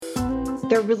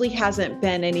there really hasn't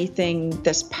been anything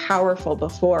this powerful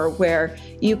before, where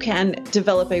you can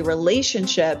develop a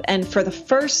relationship, and for the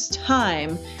first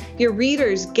time, your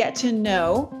readers get to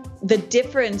know the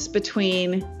difference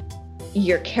between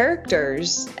your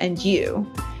characters and you.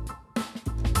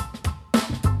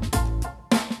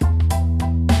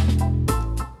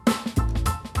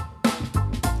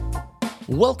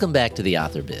 Welcome back to the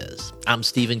Author Biz. I'm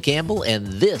Stephen Campbell, and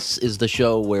this is the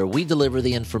show where we deliver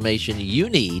the information you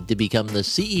need to become the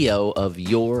CEO of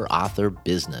your author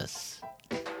business.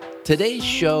 Today's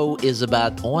show is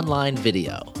about online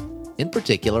video, in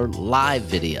particular, live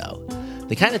video,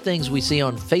 the kind of things we see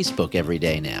on Facebook every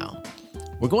day now.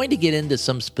 We're going to get into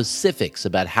some specifics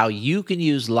about how you can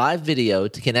use live video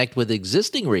to connect with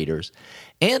existing readers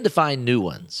and to find new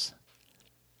ones.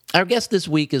 Our guest this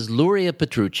week is Luria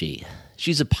Petrucci.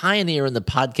 She's a pioneer in the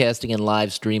podcasting and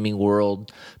live streaming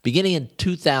world, beginning in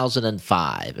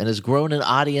 2005, and has grown an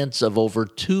audience of over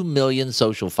 2 million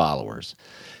social followers.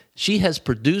 She has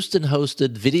produced and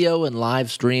hosted video and live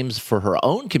streams for her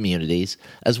own communities,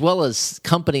 as well as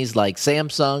companies like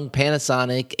Samsung,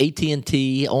 Panasonic,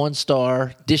 AT&T,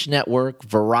 OnStar, Dish Network,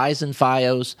 Verizon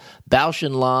Fios, Bausch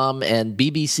 & Lomb, and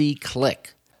BBC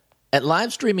Click. At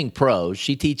Live Streaming Pros,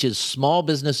 she teaches small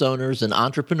business owners and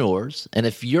entrepreneurs, and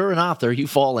if you're an author, you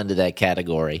fall into that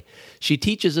category. She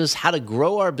teaches us how to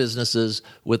grow our businesses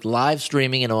with live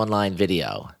streaming and online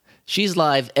video. She's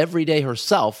live every day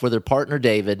herself with her partner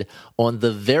David on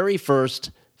the very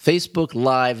first Facebook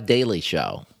Live Daily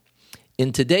Show.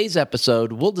 In today's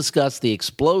episode, we'll discuss the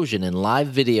explosion in live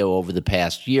video over the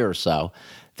past year or so,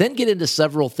 then get into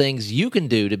several things you can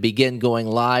do to begin going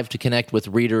live to connect with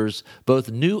readers,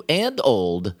 both new and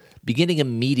old, beginning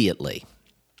immediately.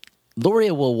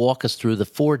 Luria will walk us through the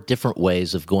 4 different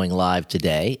ways of going live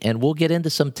today, and we'll get into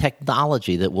some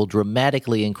technology that will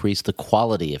dramatically increase the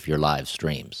quality of your live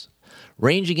streams,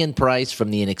 ranging in price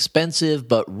from the inexpensive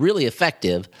but really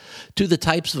effective to the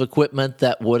types of equipment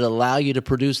that would allow you to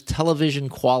produce television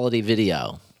quality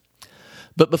video.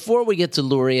 But before we get to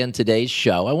Luria in today's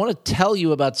show, I want to tell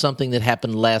you about something that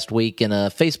happened last week in a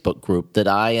Facebook group that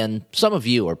I and some of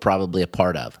you are probably a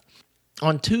part of.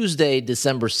 On Tuesday,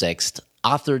 December 6th,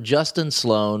 author Justin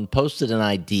Sloan posted an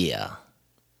idea.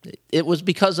 It was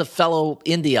because a fellow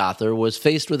indie author was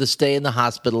faced with a stay in the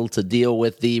hospital to deal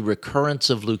with the recurrence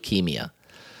of leukemia.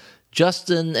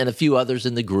 Justin and a few others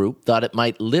in the group thought it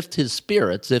might lift his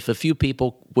spirits if a few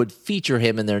people would feature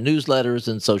him in their newsletters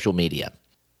and social media.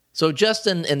 So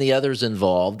Justin and the others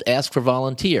involved asked for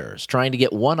volunteers, trying to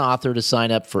get one author to sign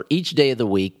up for each day of the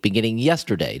week beginning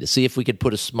yesterday to see if we could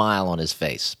put a smile on his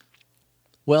face.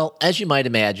 Well, as you might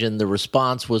imagine, the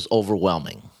response was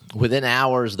overwhelming. Within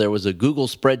hours, there was a Google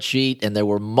spreadsheet, and there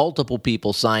were multiple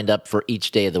people signed up for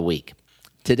each day of the week.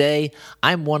 Today,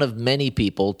 I'm one of many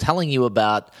people telling you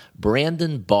about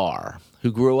Brandon Barr,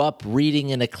 who grew up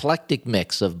reading an eclectic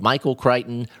mix of Michael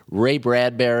Crichton, Ray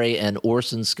Bradbury, and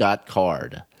Orson Scott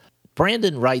Card.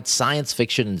 Brandon writes science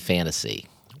fiction and fantasy.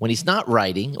 When he's not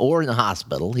writing or in the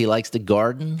hospital, he likes to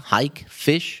garden, hike,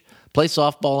 fish, play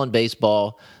softball and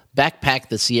baseball, backpack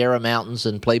the Sierra Mountains,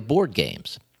 and play board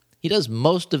games. He does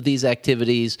most of these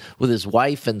activities with his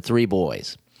wife and 3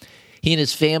 boys. He and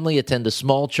his family attend a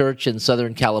small church in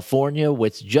Southern California,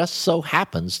 which just so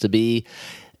happens to be,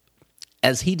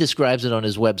 as he describes it on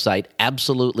his website,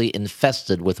 absolutely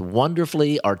infested with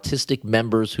wonderfully artistic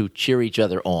members who cheer each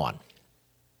other on.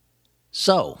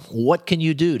 So, what can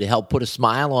you do to help put a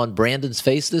smile on Brandon's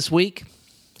face this week?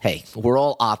 Hey, we're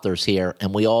all authors here,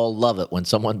 and we all love it when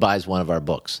someone buys one of our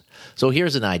books. So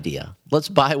here's an idea. Let's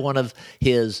buy one of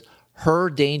his Her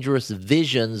Dangerous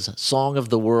Visions Song of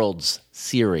the Worlds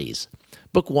series.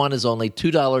 Book 1 is only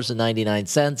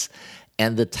 $2.99,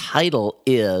 and the title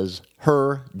is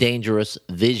Her Dangerous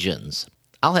Visions.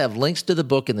 I'll have links to the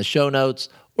book in the show notes,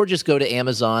 or just go to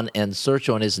Amazon and search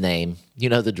on his name. You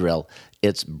know the drill.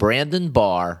 It's Brandon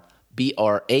Barr, Brandonbarr.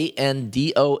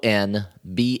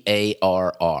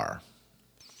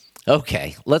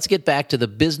 Okay, let's get back to the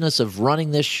business of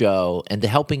running this show and to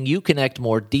helping you connect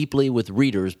more deeply with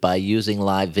readers by using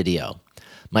live video.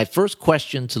 My first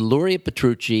question to Luria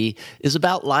Petrucci is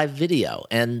about live video,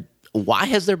 and why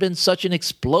has there been such an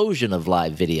explosion of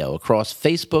live video across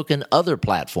Facebook and other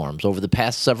platforms over the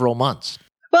past several months?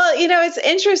 Well, it's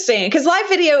interesting because live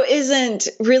video isn't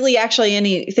really actually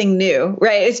anything new,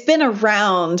 right? It's been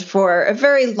around for a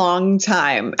very long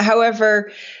time.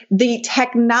 However, the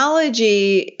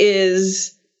technology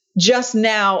is just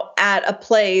now at a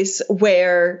place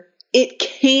where it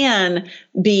can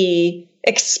be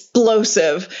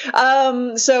explosive.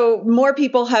 So more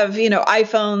people have,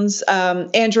 iPhones,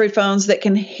 Android phones that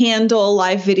can handle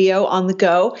live video on the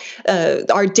go.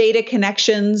 Our data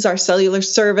connections, our cellular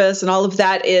service, and all of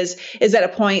that is at a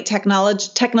point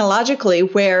technologically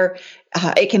where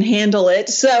it can handle it.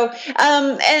 So,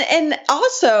 and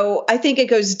also I think it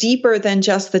goes deeper than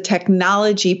just the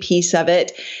technology piece of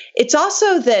it. It's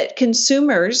also that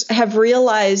consumers have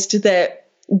realized that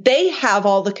they have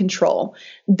all the control.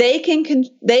 They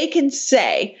can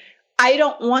say, I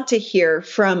don't want to hear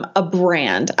from a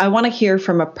brand. I want to hear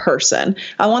from a person.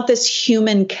 I want this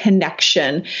human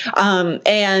connection.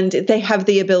 And they have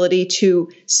the ability to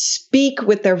speak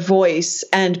with their voice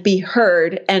and be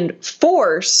heard and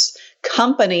force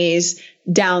companies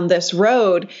down this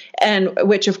road. And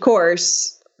which, of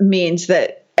course, means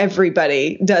that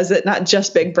everybody does it, not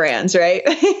just big brands, right?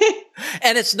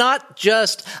 And it's not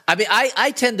just,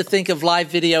 I tend to think of live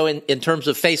video in terms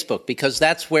of Facebook because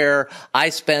that's where I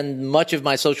spend much of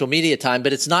my social media time,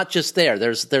 but it's not just there.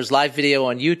 There's live video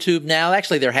on YouTube now.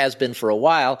 Actually, there has been for a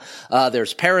while.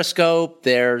 There's Periscope.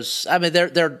 there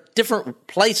are different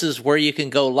places where you can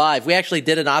go live. We actually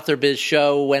did an AuthorBiz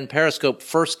show when Periscope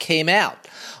first came out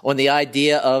on the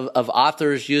idea of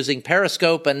authors using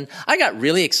Periscope. And I got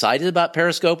really excited about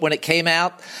Periscope when it came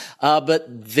out, but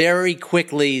very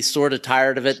quickly sort of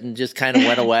tired of it and just kind of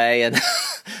went away.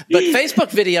 But Facebook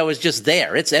video is just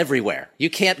there. It's everywhere. You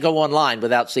can't go online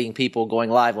without seeing people going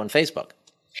live on Facebook.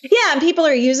 Yeah, and people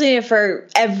are using it for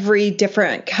every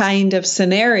different kind of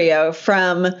scenario,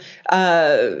 from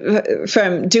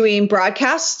doing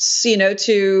broadcasts,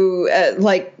 to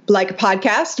like a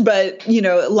podcast, but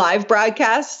live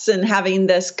broadcasts and having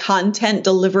this content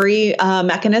delivery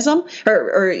mechanism,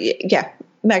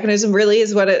 mechanism really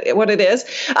is what it is.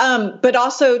 But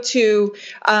also to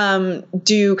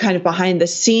do kind of behind the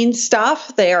scenes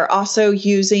stuff. They are also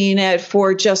using it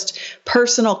for just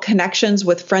personal connections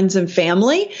with friends and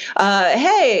family.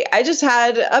 Hey, I just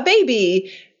had a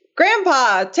baby.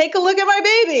 Grandpa, take a look at my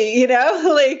baby,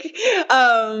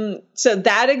 so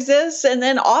that exists. And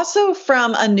then also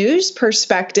from a news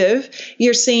perspective,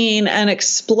 you're seeing an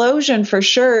explosion for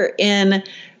sure in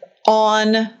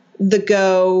on the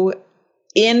go,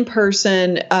 in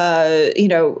person, what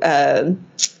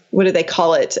do they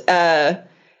call it?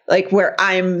 Like where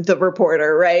I'm the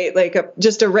reporter, right? Like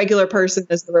just a regular person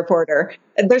is the reporter.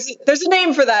 And there's a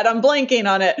name for that. I'm blanking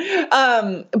on it.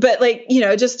 But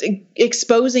just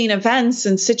exposing events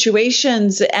and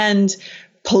situations and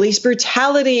police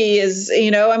brutality is,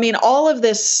 all of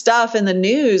this stuff in the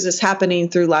news is happening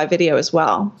through live video as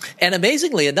well. And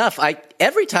amazingly enough,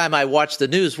 every time I watch the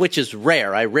news, which is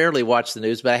rare, I rarely watch the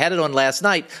news, but I had it on last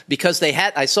night because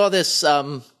I saw this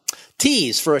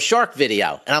tease for a shark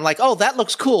video. And I'm like, oh, that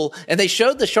looks cool. And they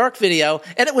showed the shark video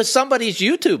and it was somebody's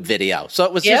YouTube video. So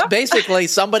it was just basically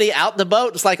somebody out in the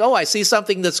boat. It's like, oh, I see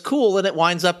something that's cool. And it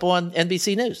winds up on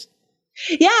NBC News.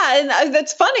 Yeah, and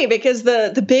that's funny because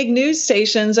the big news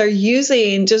stations are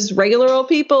using just regular old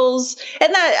people's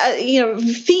and that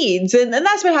feeds, and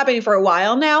that's been happening for a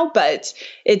while now, but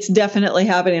it's definitely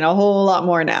happening a whole lot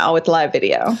more now with live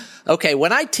video. Okay,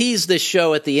 when I teased this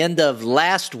show at the end of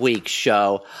last week's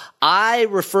show, I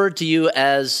referred to you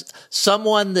as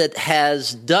someone that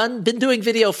has been doing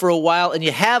video for a while, and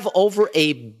you have over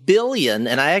 1 billion,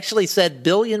 and I actually said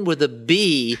billion with a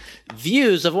B,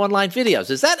 views of online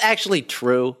videos. Is that actually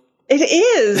true? It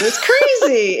is. It's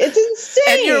crazy. It's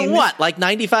insane. And you're what, like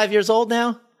 95 years old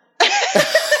now?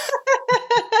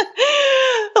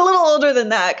 A little older than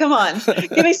that. Come on,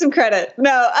 give me some credit.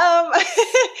 No,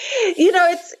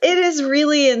 it is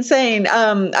really insane.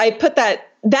 I put that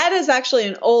is actually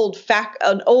an old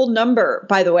number,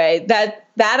 by the way, that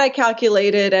I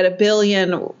calculated at 1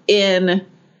 billion in,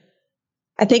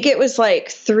 I think it was like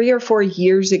 3 or 4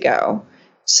 years ago.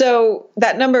 So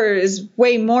that number is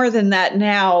way more than that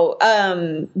now.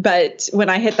 But when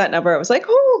I hit that number, I was like,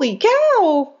 holy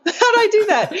cow, how'd I do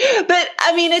that? But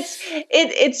I mean,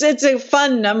 it's a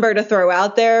fun number to throw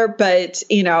out there, but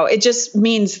it just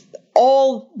means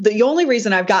the only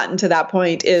reason I've gotten to that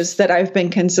point is that I've been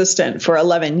consistent for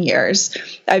 11 years.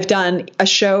 I've done a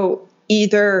show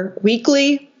either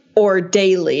weekly or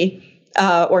daily,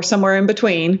 or somewhere in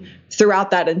between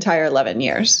throughout that entire 11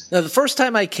 years. Now, the first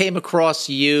time I came across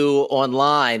you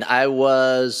online, I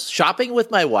was shopping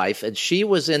with my wife, and she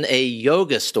was in a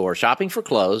yoga store shopping for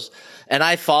clothes. And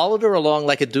I followed her along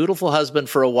like a dutiful husband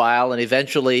for a while, and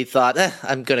eventually thought,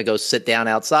 I'm going to go sit down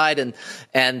outside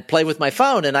and play with my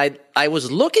phone. And I I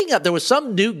was looking up, there was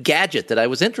some new gadget that I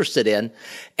was interested in.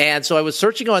 And so I was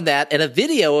searching on that, and a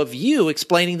video of you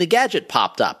explaining the gadget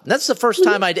popped up. And that's the first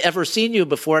time I'd ever seen you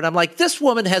before. And I'm like, this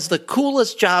woman has the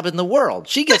coolest job in the world.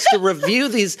 She gets to review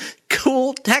these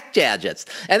cool tech gadgets.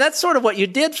 And that's sort of what you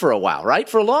did for a while, right?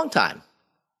 For a long time.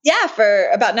 Yeah, for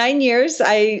about 9 years,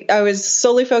 I was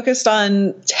solely focused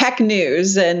on tech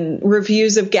news and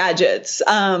reviews of gadgets.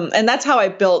 And that's how I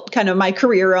built kind of my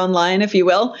career online, if you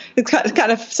will. It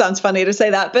kind of sounds funny to say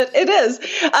that, but it is.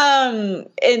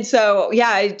 And so,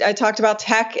 yeah, I talked about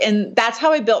tech, and that's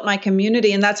how I built my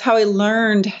community. And that's how I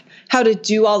learned how to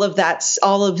do all of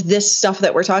this stuff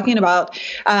that we're talking about.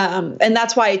 And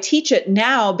that's why I teach it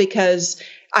now, because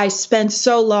I spent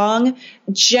so long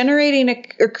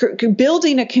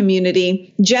building a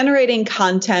community, generating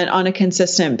content on a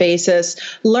consistent basis,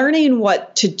 learning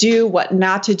what to do, what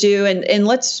not to do. And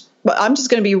I'm just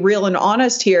going to be real and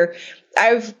honest here.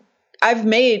 I've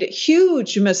made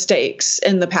huge mistakes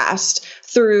in the past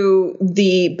through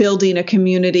the building a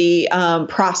community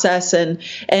process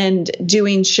and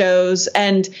doing shows,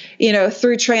 and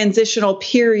through transitional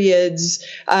periods,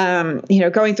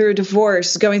 going through a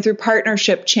divorce, going through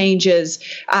partnership changes.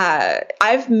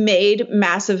 I've made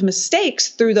massive mistakes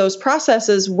through those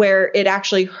processes where it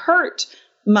actually hurt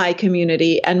my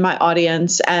community and my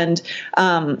audience and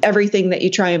everything that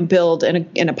you try and build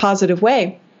in a positive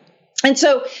way. And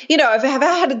so, I've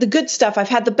had the good stuff, I've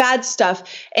had the bad stuff.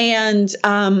 And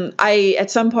I, at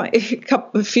some point,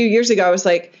 a few years ago, I was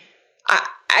like, I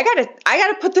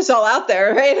gotta put this all out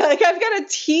there, right? Like, I've got to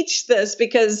teach this,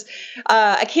 because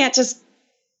I can't just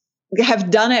have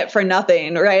done it for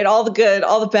nothing, right? All the good,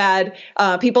 all the bad.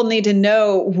 People need to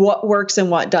know what works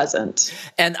and what doesn't.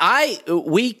 And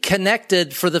we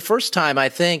connected for the first time, I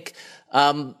think.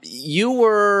 You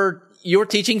were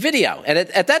teaching video. And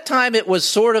at that time, it was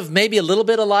sort of maybe a little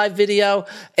bit of live video,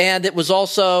 and it was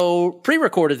also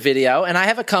pre-recorded video. And I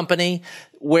have a company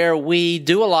where we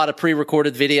do a lot of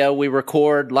pre-recorded video. We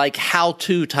record like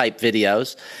how-to type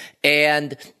videos,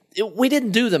 and we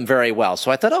didn't do them very well.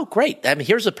 So I thought, oh, great. I mean,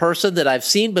 here's a person that I've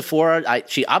seen before.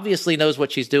 She obviously knows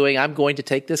what she's doing. I'm going to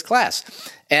take this class.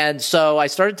 And so I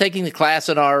started taking the class,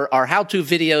 and our how-to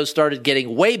videos started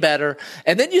getting way better.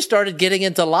 And then you started getting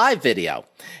into live video.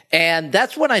 And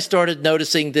that's when I started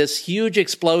noticing this huge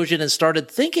explosion and started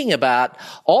thinking about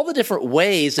all the different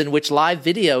ways in which live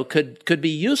video could be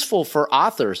useful for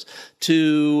authors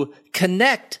to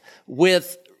connect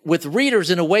with readers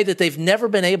in a way that they've never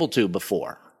been able to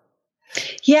before.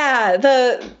 Yeah,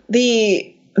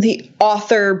 the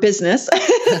author business.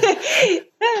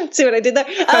 See what I did there?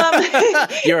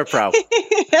 You're a pro.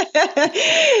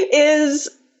 Is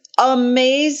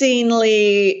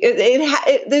amazingly,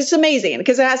 it's amazing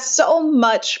because it has so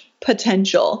much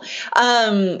potential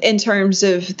in terms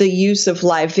of the use of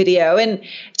live video. And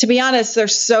to be honest,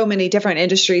 there's so many different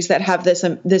industries that have this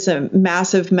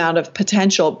massive amount of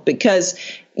potential, because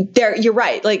you're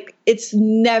right. Like, it's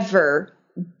never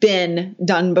been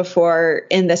done before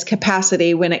in this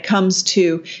capacity when it comes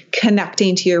to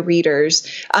connecting to your readers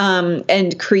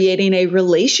and creating a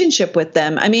relationship with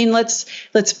them. I mean, let's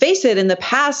face it, in the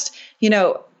past,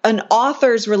 an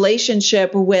author's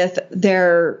relationship with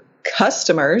their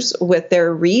customers, with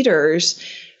their readers,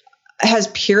 has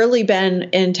purely been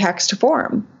in text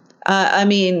form. I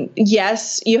mean,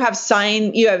 yes, you have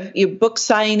book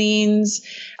signings,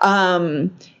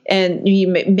 and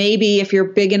maybe if you're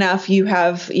big enough, you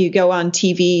go on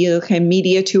TV,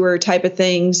 media tour type of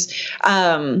things.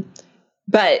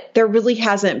 But there really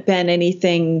hasn't been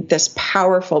anything this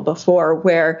powerful before,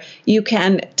 where you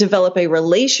can develop a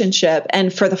relationship,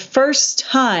 and for the first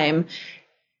time,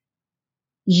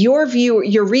 your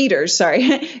readers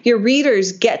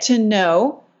get to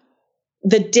know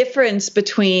the difference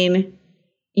between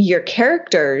your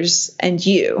characters and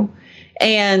you.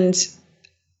 And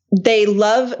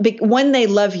when they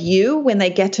love you, when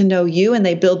they get to know you and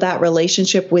they build that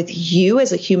relationship with you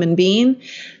as a human being,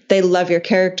 they love your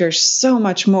characters so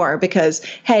much more, because,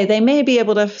 hey, they may be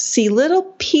able to see little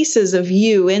pieces of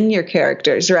you in your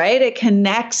characters, right? It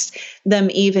connects them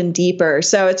even deeper.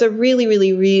 So it's a really,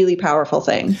 really, really powerful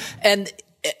thing. And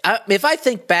if I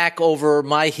think back over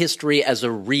my history as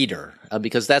a reader,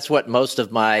 because that's what most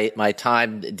of my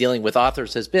time dealing with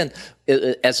authors has been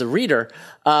as a reader,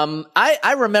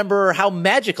 I remember how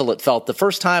magical it felt the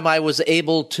first time I was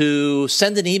able to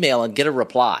send an email and get a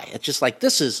reply. It's just like,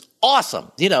 this is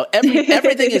awesome.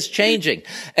 Everything is changing.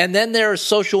 And then there's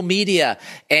social media,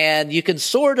 and you can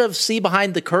sort of see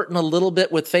behind the curtain a little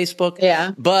bit with Facebook.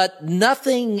 Yeah. But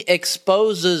nothing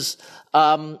exposes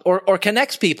or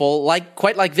connects people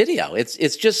quite like video.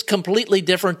 It's just completely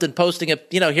different than posting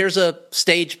here's a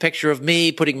stage picture of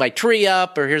me putting my tree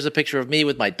up, or here's a picture of me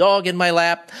with my dog in my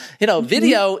lap.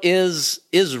 Video is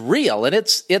real, and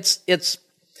it's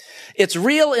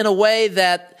real in a way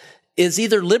that is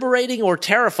either liberating or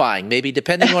terrifying, maybe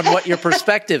depending on what your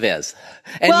perspective is.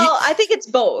 And I think it's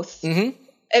both.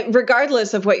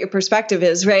 Regardless of what your perspective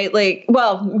is, right?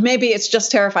 Maybe it's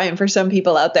just terrifying for some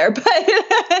people out there, but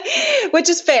which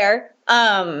is fair.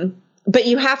 But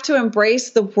you have to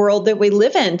embrace the world that we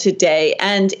live in today.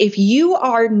 And if you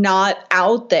are not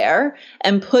out there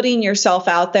and putting yourself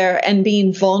out there and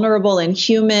being vulnerable and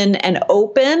human and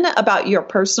open about your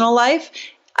personal life,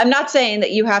 I'm not saying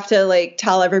that you have to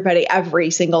tell everybody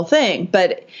every single thing,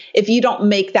 but if you don't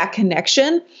make that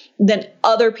connection, then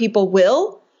other people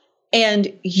will.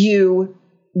 And you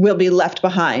will be left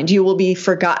behind. You will be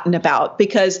forgotten about,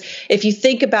 because if you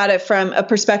think about it from a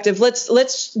perspective,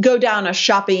 let's go down a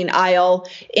shopping aisle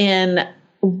in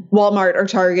Walmart or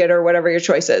Target or whatever your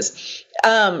choice is.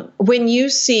 When you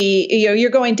see, you're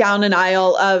going down an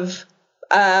aisle of,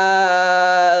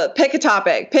 pick a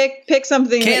topic, pick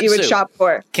something that you would shop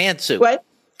for. Canned soup. What?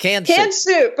 Canned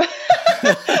soup. Okay,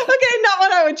 not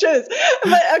what I would choose.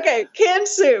 But okay, canned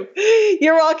soup.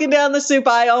 You're walking down the soup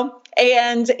aisle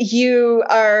and you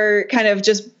are kind of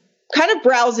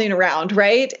browsing around,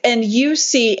 right? And you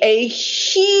see a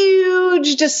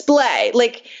huge display,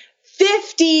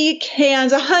 150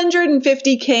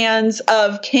 cans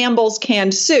of Campbell's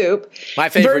canned soup. My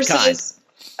favorite kind.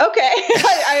 Okay,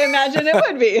 I imagine it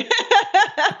would be.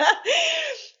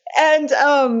 And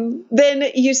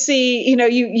then you see,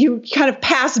 you kind of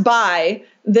pass by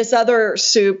this other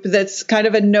soup that's kind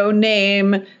of a no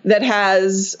name that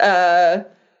has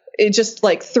just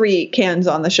 3 cans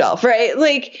on the shelf, right?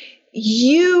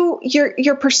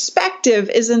 Your perspective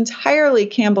is entirely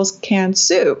Campbell's canned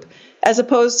soup, as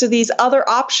opposed to these other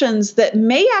options that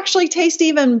may actually taste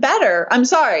even better. I'm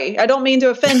sorry, I don't mean to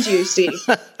offend you, Steve,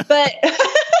 but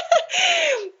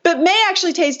may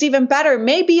actually taste even better,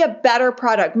 may be a better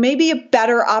product, maybe a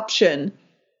better option.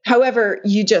 However,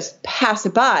 you just pass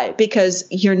it by because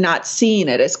you're not seeing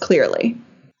it as clearly.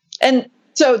 And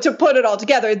so to put it all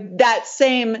together, that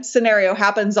same scenario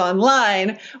happens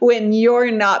online when you're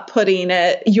not putting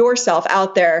yourself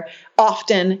out there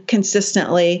often,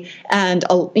 consistently, and,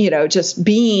 just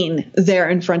being there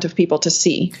in front of people to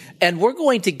see. And we're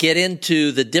going to get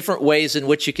into the different ways in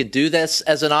which you can do this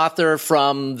as an author,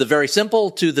 from the very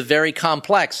simple to the very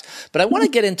complex. But I want to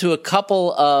get into a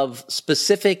couple of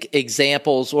specific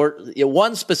examples, or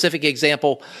one specific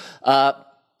example,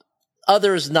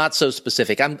 others not so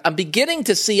specific. I'm beginning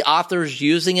to see authors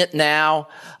using it now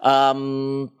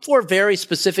for very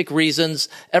specific reasons.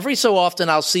 Every so often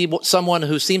I'll see someone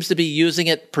who seems to be using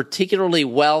it particularly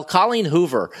well. Colleen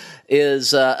Hoover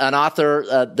is an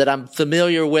author that I'm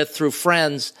familiar with through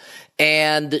friends,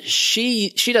 and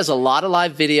she does a lot of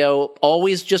live video,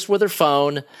 always just with her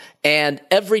phone, and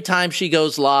every time she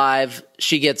goes live,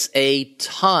 she gets a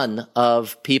ton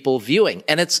of people viewing.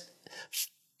 And it's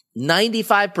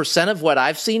 95% of what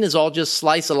I've seen is all just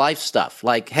slice of life stuff.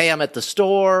 Like, hey, I'm at the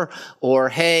store, or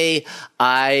hey,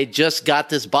 I just got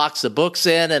this box of books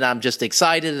in and I'm just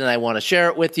excited and I want to share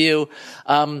it with you.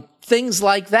 Things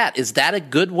like that. Is that a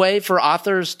good way for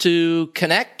authors to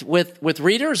connect with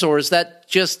readers, or is that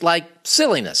just like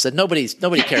silliness and nobody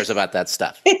cares about that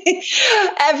stuff?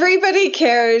 Everybody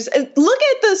cares. Look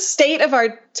at the state of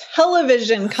our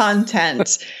television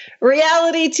content,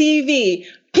 reality TV.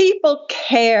 People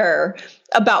care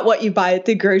about what you buy at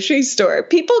the grocery store.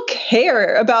 People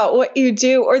care about what you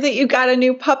do, or that you got a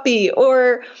new puppy,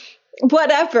 or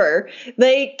whatever.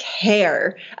 They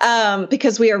care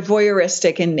because we are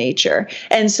voyeuristic in nature.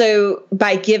 And so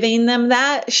by giving them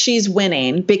that, she's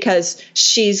winning, because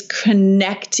she's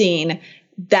connecting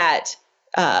that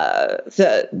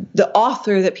the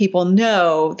author that people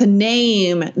know, the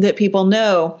name that people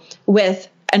know, with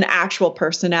an actual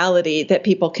personality that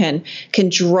people can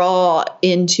draw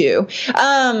into.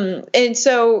 And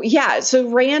so, so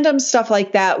random stuff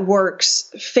like that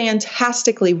works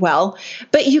fantastically well.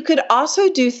 But you could also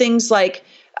do things like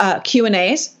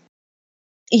Q&As.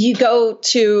 You go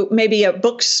to maybe a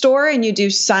bookstore and you do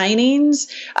signings,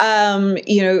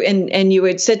 and you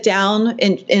would sit down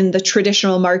in the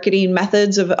traditional marketing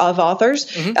methods of authors.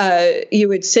 Mm-hmm. You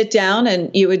would sit down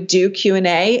and you would do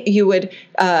Q&A. You would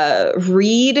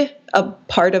read a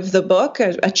part of the book,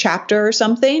 a chapter or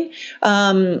something.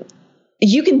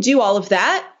 You can do all of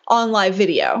that on live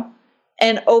video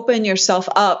and open yourself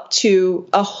up to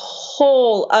a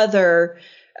whole other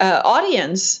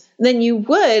audience than you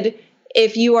would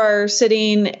if you are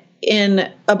sitting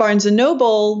in a Barnes and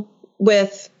Noble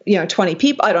with 20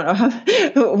 people. I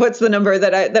don't know what's the number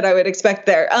that I would expect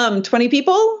there. 20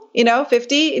 people,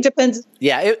 50. It depends.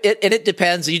 Yeah, it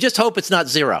depends. You just hope it's not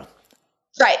zero.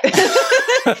 Right.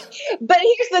 But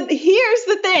here's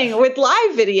the thing with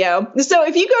live video. So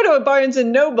if you go to a Barnes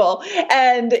and Noble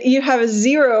and you have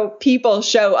 0 people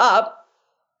show up,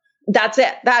 that's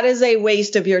it. That is a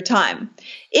waste of your time.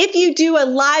 If you do a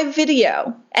live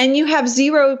video and you have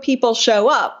 0 people show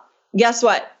up, guess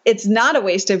what? It's not a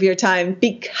waste of your time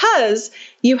because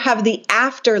you have the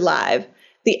afterlife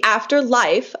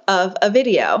of a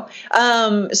video.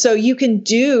 So you can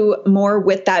do more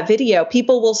with that video.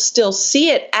 People will still see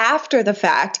it after the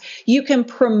fact. You can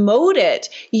promote it.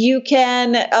 You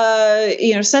can,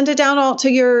 send it down to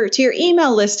your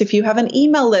email list. If you have an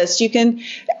email list, you can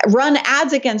run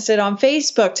ads against it on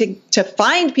Facebook to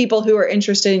find people who are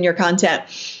interested in your content.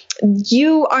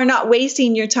 You are not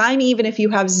wasting your time, even if you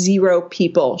have 0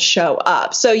 people show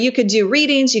up. So you could do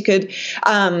readings, you could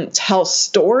tell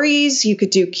stories, you could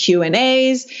do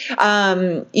Q&As,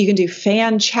 you can do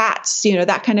fan chats,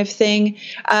 that kind of thing.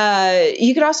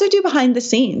 You could also do behind the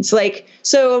scenes.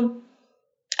 So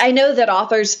I know that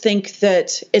authors think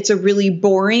that it's a really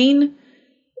boring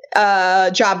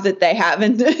job that they have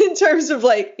in terms of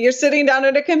you're sitting down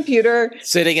at a computer.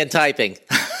 Sitting and typing.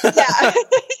 Yeah.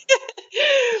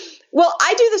 Well,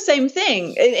 I do the same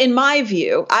thing. In my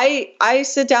view, I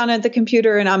sit down at the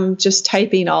computer and I'm just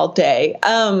typing all day.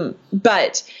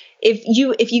 But if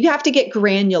you have to get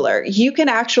granular, you can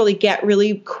actually get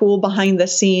really cool behind the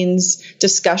scenes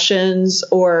discussions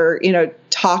or,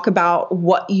 talk about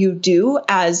what you do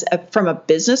from a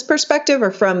business perspective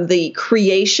or from the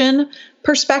creation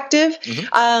perspective.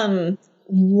 Mm-hmm.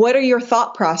 What are your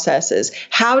thought processes?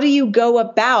 How do you go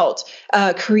about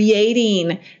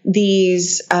creating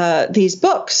these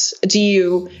books? Do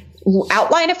you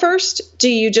outline it first? Do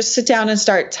you just sit down and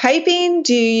start typing?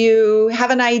 Do you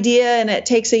have an idea and it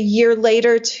takes a year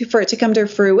later for it to come to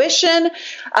fruition?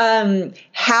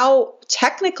 How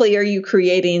technically are you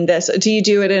creating this? Do you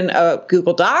do it in a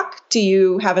Google Doc? Do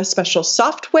you have a special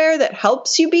software that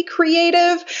helps you be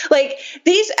creative?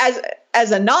 These,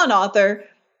 as a non-author,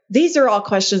 these are all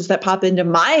questions that pop into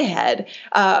my head.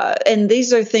 And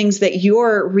these are things that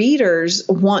your readers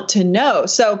want to know.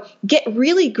 So get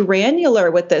really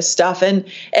granular with this stuff. And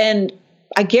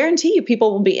I guarantee you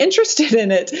people will be interested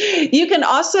in it. You can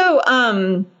also,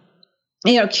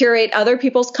 curate other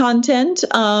people's content,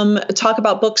 talk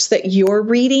about books that you're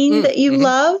reading that you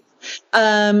love,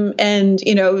 and,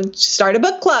 start a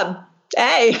book club.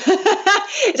 Hey,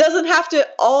 it doesn't have to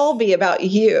all be about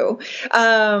you.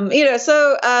 And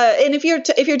if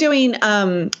you're doing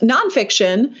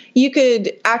nonfiction, you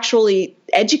could actually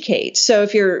educate. So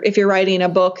if you're writing a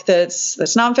book that's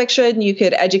nonfiction, you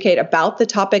could educate about the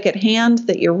topic at hand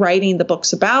that you're writing the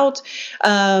books about.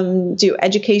 Do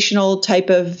educational type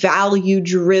of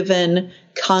value-driven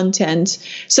content.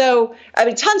 So,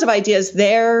 tons of ideas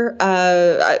there.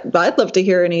 I'd love to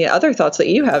hear any other thoughts that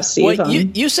you have, Steve. Well,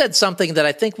 you said something that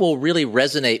I think will really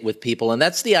resonate with people, and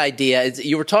that's the idea.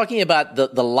 You were talking about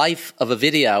the life of a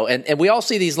video, and we all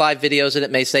see these live videos, and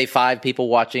it may say 5 people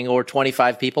watching, or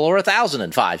 25 people, or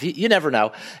 1,005. You never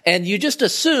know, and you just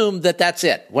assume that that's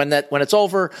it. When it's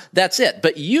over, that's it.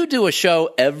 But you do a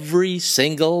show every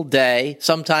single day,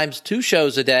 sometimes 2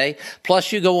 shows a day,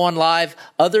 plus you go on live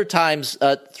other times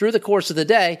through the course of the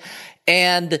day.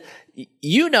 And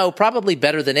probably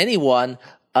better than anyone,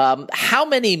 how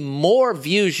many more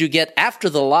views you get after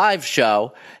the live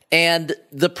show. And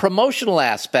the promotional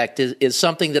aspect is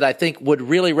something that I think would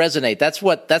really resonate. That's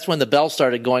when the bell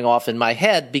started going off in my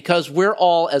head, because we're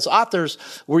all, as authors,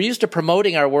 we're used to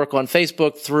promoting our work on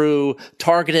Facebook through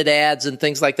targeted ads and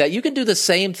things like that. You can do the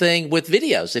same thing with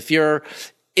videos.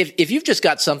 If you've just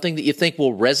got something that you think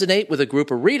will resonate with a group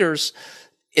of readers,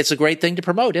 it's a great thing to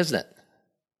promote, isn't it?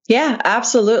 Yeah,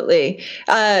 absolutely.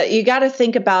 You got to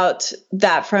think about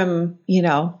that from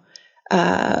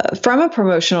a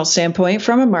promotional standpoint,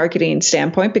 from a marketing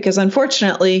standpoint, because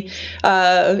unfortunately,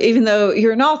 even though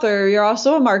you're an author, you're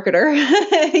also a marketer.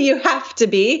 You have to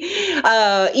be.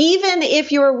 Even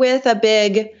if you're with a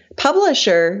big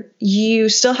publisher, you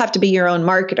still have to be your own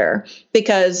marketer,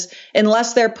 because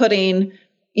unless they're putting,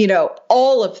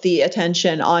 all of the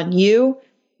attention on you,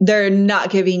 they're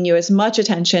not giving you as much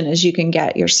attention as you can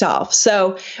get yourself.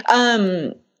 So,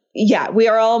 we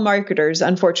are all marketers,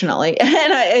 unfortunately, and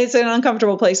it's an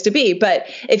uncomfortable place to be. But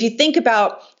if you think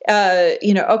about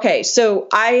okay, so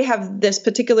I have this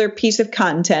particular piece of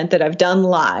content that I've done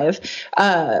live.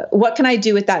 What can I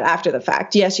do with that after the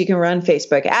fact? Yes, you can run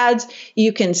Facebook ads.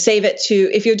 You can save it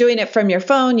if you're doing it from your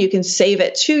phone, you can save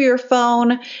it to your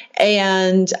phone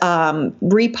and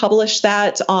republish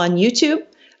that on YouTube.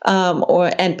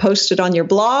 And post it on your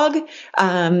blog.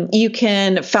 You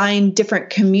can find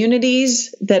different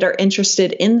communities that are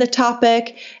interested in the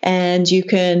topic, and you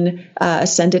can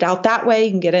send it out that way.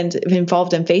 You can get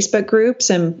involved in Facebook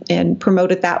groups and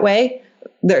promote it that way.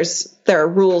 There are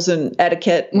rules and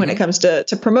etiquette when it comes to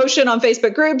promotion on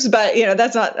Facebook groups, but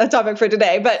that's not a topic for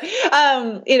today. But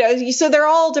so they're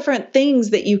all different things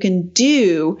that you can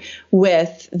do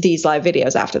with these live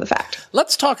videos after the fact.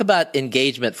 Let's talk about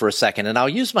engagement for a second, and I'll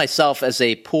use myself as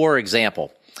a poor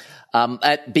example.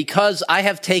 Because I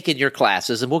have taken your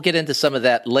classes, and we'll get into some of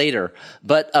that later,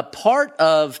 but a part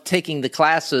of taking the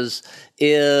classes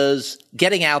is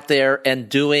getting out there and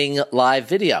doing live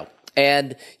video.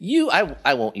 And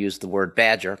I won't use the word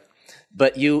badger,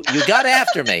 but you got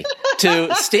after me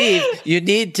to Steve. You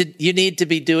need to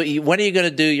be doing. When are you going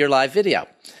to do your live video?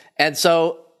 And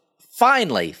so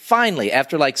finally,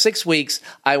 after like 6 weeks,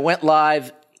 I went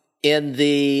live in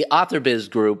the AuthorBiz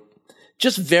group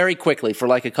just very quickly for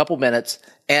like a couple minutes.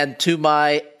 And to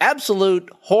my absolute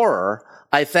horror,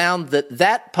 I found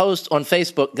that post on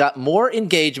Facebook got more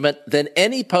engagement than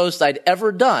any post I'd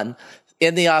ever done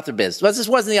in the AuthorBiz. Well, this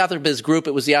wasn't the AuthorBiz group,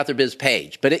 it was the AuthorBiz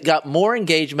page, but it got more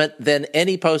engagement than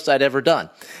any post I'd ever done.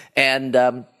 And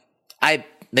I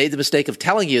made the mistake of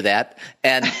telling you that.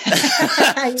 And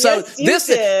so this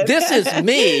is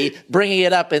me bringing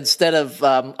it up instead of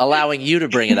allowing you to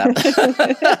bring it up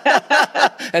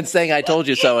and saying I told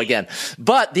you so again.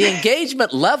 But the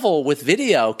engagement level with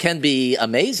video can be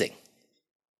amazing.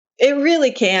 It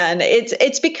really can.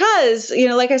 It's because,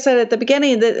 like I said at the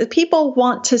beginning, that people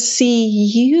want to see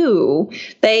you.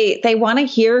 They want to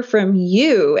hear from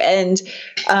you, and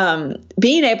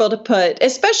being able to put,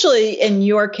 especially in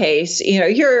your case,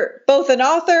 you're both an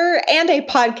author and a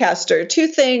podcaster, two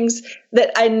things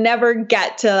that I never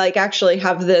get to actually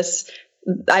have this.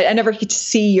 I never get to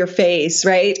see your face,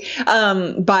 right?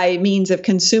 By means of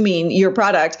consuming your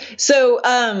product. So,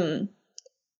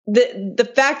 the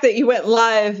fact that you went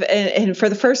live and for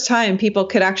the first time, people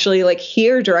could actually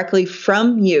hear directly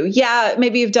from you. Yeah,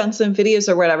 maybe you've done some videos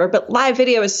or whatever, but live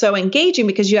video is so engaging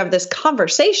because you have this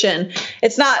conversation.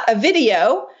 It's not a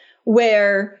video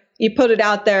where you put it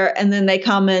out there and then they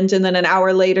comment, and then an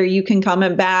hour later you can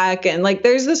comment back. And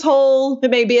there's this whole,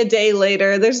 maybe a day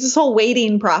later, there's this whole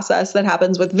waiting process that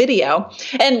happens with video.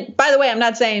 And by the way, I'm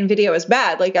not saying video is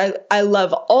bad. I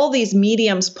love all these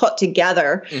mediums put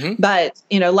together, but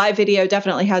live video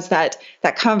definitely has that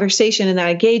conversation and that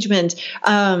engagement.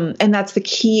 And that's the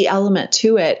key element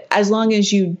to it, as long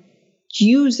as you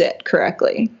use it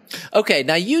correctly. Okay,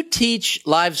 now you teach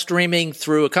live streaming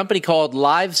through a company called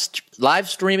Live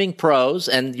Streaming Pros,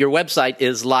 and your website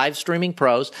is Live Streaming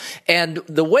Pros. And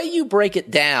the way you break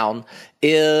it down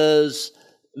is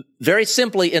very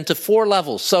simply into 4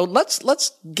 levels. So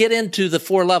let's get into the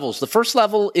 4 levels. The first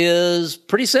level is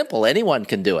pretty simple. Anyone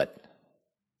can do it.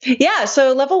 Yeah,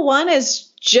 so level 1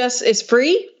 is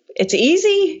free. It's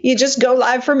easy. You just go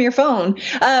live from your phone.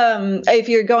 If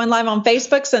you're going live on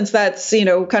Facebook, since that's,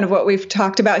 kind of what we've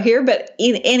talked about here, but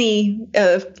in any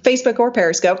Facebook or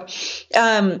Periscope,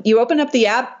 you open up the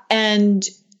app and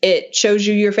it shows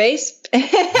you your face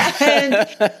and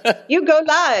you go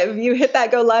live. You hit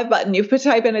that go live button. You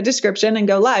type in a description and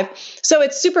go live. So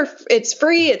it's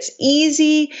free. It's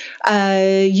easy.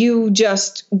 You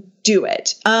just do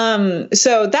it.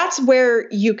 So that's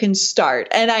where you can start.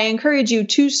 And I encourage you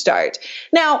to start.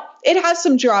 Now, it has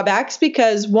some drawbacks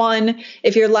because, one,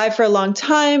 if you're live for a long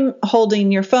time,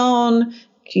 holding your phone,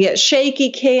 you get shaky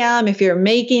cam if you're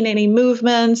making any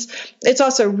movements. It's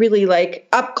also really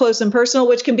up close and personal,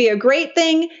 which can be a great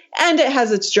thing. And it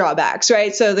has its drawbacks,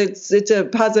 right? So it's a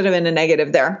positive and a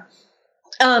negative there.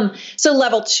 So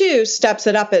level 2 steps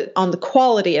it up on the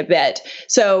quality a bit.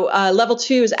 So level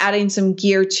 2 is adding some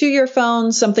gear to your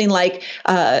phone, something like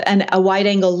a wide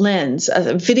angle lens,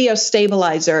 a video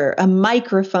stabilizer, a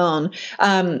microphone.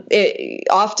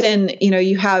 Often,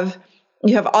 you have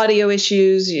audio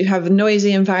issues, you have a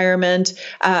noisy environment,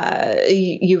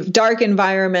 you have dark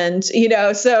environment,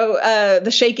 so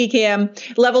the shaky cam.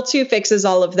 Level 2 fixes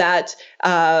all of that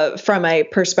from a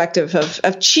perspective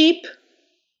of cheap,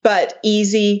 but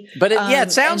easy. But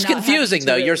it sounds confusing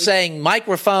though. You're saying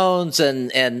microphones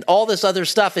and all this other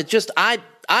stuff. It just,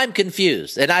 I'm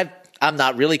confused. And I'm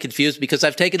not really confused because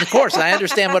I've taken the course and I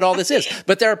understand what all this is.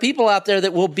 But there are people out there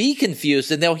that will be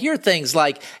confused and they'll hear things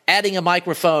like adding a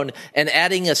microphone and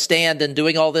adding a stand and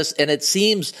doing all this. And it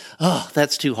seems, oh,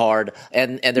 that's too hard.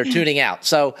 And they're tuning out.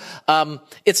 So,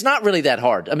 it's not really that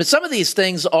hard. I mean, some of these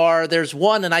things there's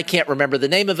one and I can't remember the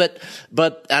name of it,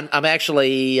 but I'm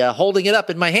actually holding it up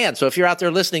in my hand. So if you're out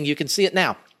there listening, you can see it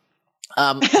now.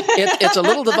 It's a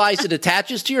little device that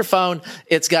attaches to your phone.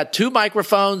 It's got two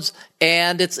microphones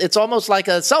and it's almost like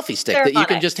a selfie stick that you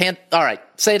can just hand. All right.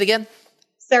 Say it again.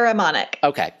 Ceramonic.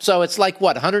 Okay. So it's like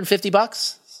what,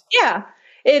 $150? Yeah.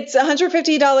 It's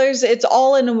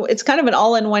 $150. It's kind of an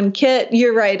all-in-one kit.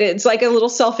 You're right. It's like a little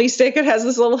selfie stick. It has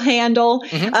this little handle.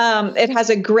 Mm-hmm. It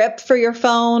has a grip for your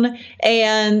phone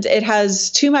and it has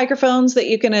two microphones that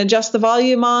you can adjust the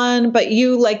volume on, but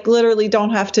you like literally don't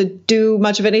have to do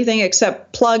much of anything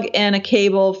except plug in a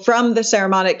cable from the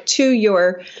Ceramonic to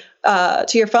your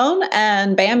phone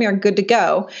and bam, you're good to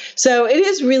go. So it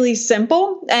is really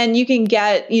simple and you can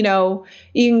get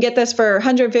this for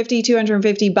 $150,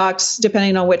 $250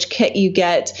 depending on which kit you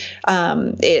get.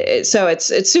 So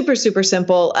it's super, super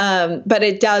simple. But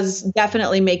it does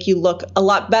definitely make you look a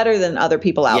lot better than other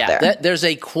people out there. There's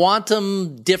a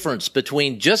quantum difference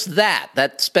between just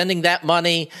that spending that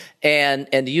money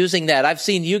and using that. I've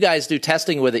seen you guys do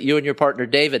testing with it. You and your partner,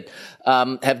 David,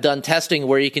 have done testing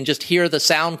where you can just hear the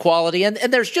sound quality. And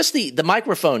there's just the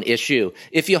microphone issue.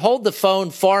 If you hold the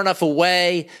phone far enough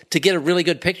away to get a really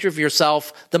good picture of yourself,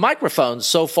 the microphone's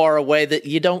so far away that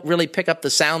you don't really pick up the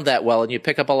sound that well and you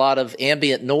pick up a lot of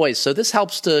ambient noise. So this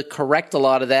helps to correct a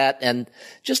lot of that. And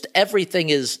just everything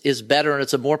is better and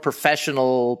it's a more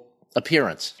professional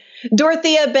appearance.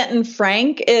 Dorothea Benton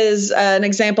Frank is an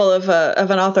example of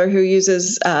an author who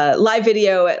uses live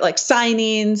video at like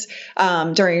signings,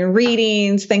 during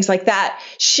readings, things like that.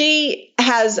 She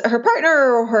has her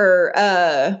partner or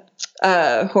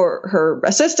her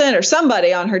assistant or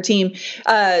somebody on her team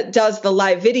does the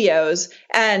live videos,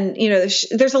 and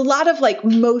there's a lot of like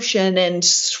motion and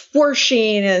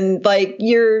swooshing and like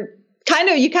you kind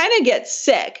of get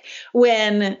sick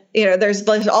when,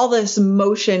 there's all this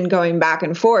motion going back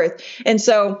and forth. And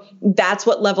so that's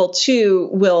what level 2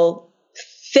 will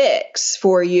fix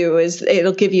for you, is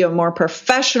it'll give you a more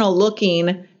professional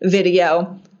looking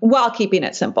video while keeping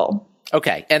it simple.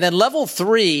 Okay. And then level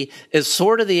 3 is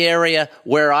sort of the area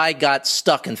where I got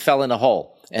stuck and fell in a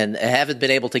hole and haven't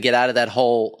been able to get out of that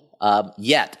hole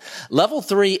yet. Level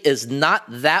 3 is not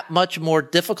that much more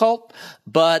difficult,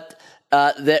 but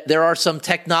there are some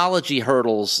technology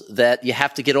hurdles that you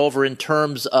have to get over in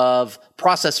terms of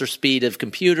processor speed of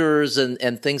computers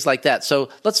and things like that. So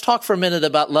let's talk for a minute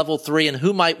about level 3 and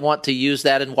who might want to use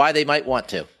that and why they might want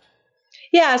to.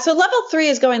 Yeah, so level 3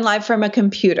 is going live from a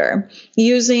computer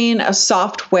using a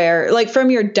software, like from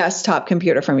your desktop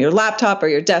computer, from your laptop or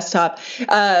your desktop,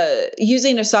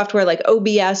 using a software like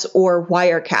OBS or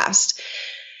Wirecast.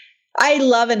 I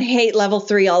love and hate level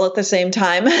 3 all at the same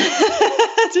time,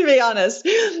 to be honest,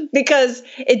 because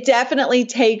it definitely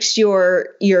takes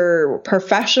your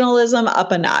professionalism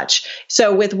up a notch.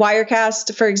 So with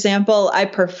Wirecast, for example, I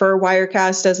prefer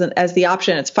Wirecast as the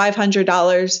option. It's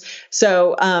 $500.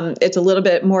 So, it's a little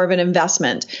bit more of an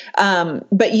investment.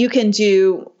 But you can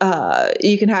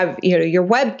have, your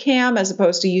webcam as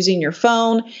opposed to using your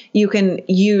phone. You can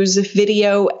use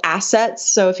video assets.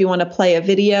 So if you want to play a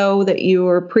video that you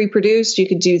were pre-produced, you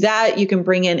could do that. You can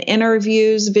bring in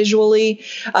interviews visually.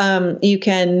 You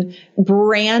can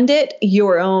brand it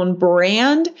your own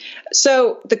brand.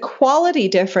 So the quality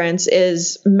difference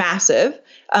is massive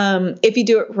if you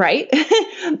do it right.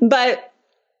 But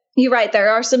you're right.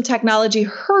 There are some technology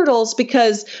hurdles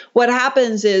because what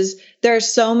happens is there's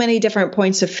so many different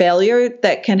points of failure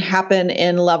that can happen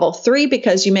in level 3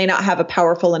 because you may not have a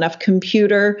powerful enough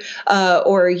computer,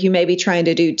 or you may be trying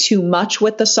to do too much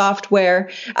with the software,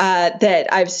 that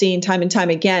I've seen time and time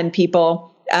again,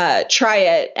 people try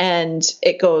it and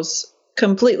it goes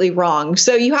completely wrong.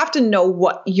 So you have to know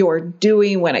what you're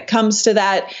doing when it comes to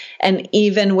that. And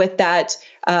even with that,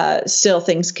 still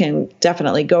things can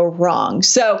definitely go wrong.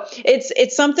 So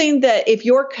it's something that if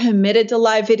you're committed to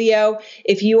live video,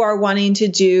 if you are wanting to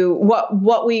do I'm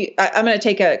going to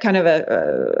take a kind of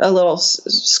a little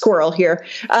squirrel here.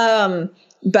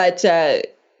 But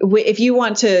if you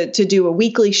want to do a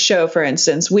weekly show, for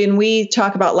instance, when we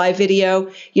talk about live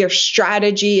video, your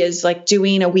strategy is like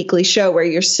doing a weekly show where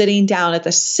you're sitting down at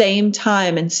the same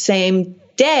time and same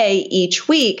day each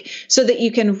week so that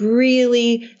you can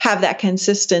really have that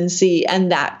consistency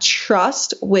and that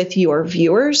trust with your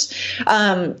viewers.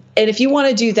 And if you want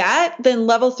to do that, then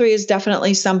level 3 is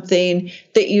definitely something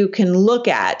that you can look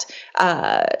at.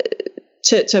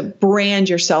 to brand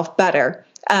yourself better.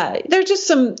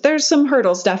 There's some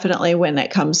hurdles definitely when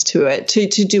it comes to it,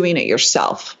 to doing it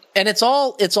yourself. And it's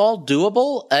all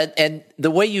doable. And the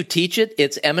way you teach it,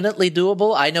 it's eminently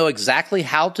doable. I know exactly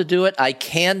how to do it. I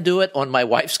can do it on my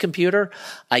wife's computer.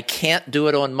 I can't do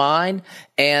it on mine.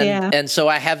 And so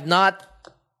I'm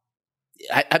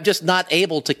just not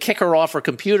able to kick her off her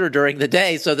computer during the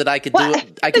day so that I could do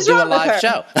it. I could do a live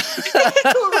show.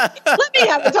 Let me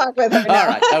have a talk with her now. All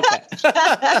right. Okay.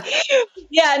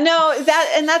 Yeah, no,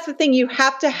 that's the thing. You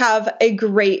have to have a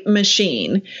great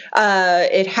machine.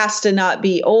 It has to not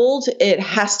be old. It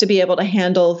has to be able to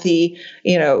handle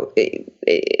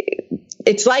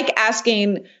it's like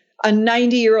asking a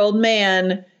 90-year-old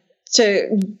man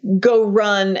to go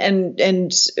run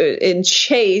and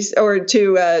chase or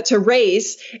to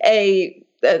race a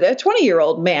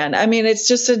 20-year-old man. I mean, it's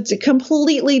just a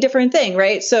completely different thing,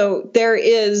 right? So there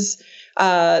is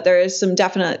some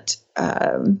definite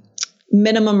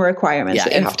minimum requirements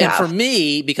that you have to have. And for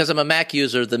me, because I'm a Mac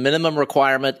user, the minimum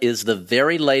requirement is the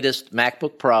very latest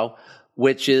MacBook Pro,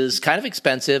 which is kind of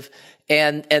expensive,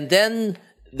 and then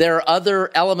there are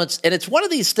other elements, and it's one of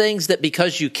these things that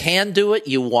because you can do it,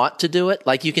 you want to do it.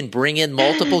 Like you can bring in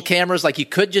multiple cameras, like you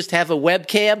could just have a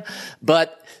webcam,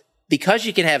 but because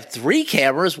you can have 3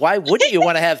 cameras, why wouldn't you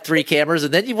want to have 3 cameras?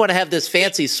 And then you want to have this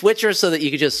fancy switcher so that you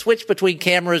can just switch between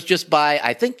cameras just by,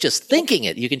 I think, just thinking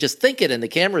it. You can just think it and the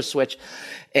camera switch.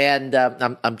 And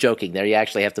I'm joking there. You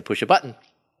actually have to push a button.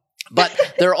 But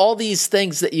there are all these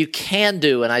things that you can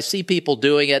do, and I see people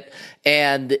doing it,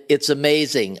 and it's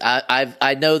amazing.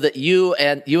 I know that you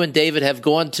and David have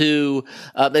gone to.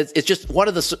 It's just one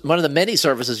of the many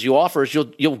services you offer is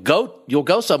you'll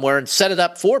go somewhere and set it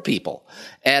up for people.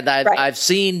 And I've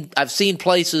seen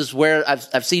places where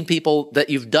I've seen people that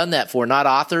you've done that for, not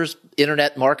authors,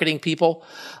 internet marketing people,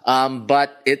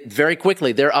 but it very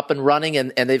quickly they're up and running,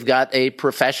 and they've got a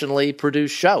professionally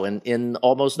produced show in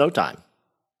almost no time.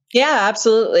 Yeah,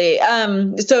 absolutely.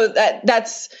 So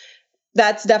that's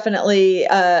definitely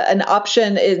an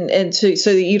option,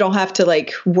 so that you don't have to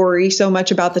worry so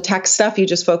much about the tech stuff. You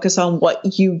just focus on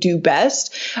what you do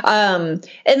best. And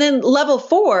then level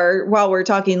 4, while we're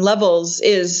talking levels,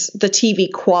 is the TV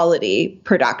quality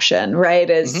production, right?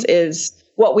 Is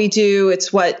what we do.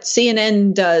 It's what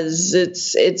CNN does.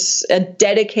 It's a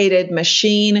dedicated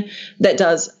machine that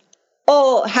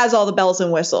has all the bells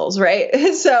and whistles, right?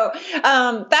 So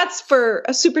that's for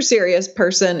a super serious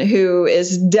person who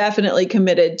is definitely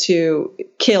committed to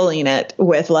killing it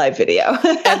with live video.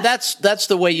 And that's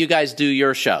the way you guys do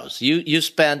your shows. You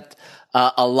spent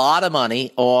a lot of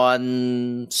money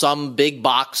on some big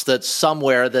box that's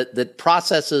somewhere that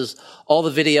processes all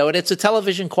the video, and it's a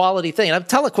television quality thing. And I'll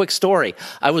tell a quick story.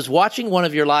 I was watching one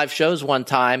of your live shows one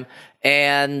time,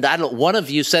 and one of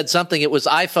you said something. It was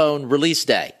iPhone release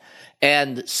day.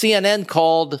 And CNN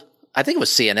called, I think it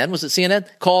was CNN. Was it CNN?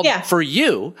 Called for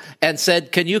you and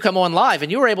said, can you come on live?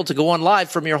 And you were able to go on live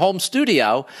from your home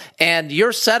studio. And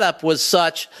your setup was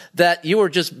such that you were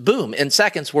just, boom, in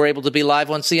seconds, were able to be live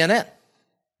on CNN.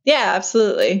 Yeah,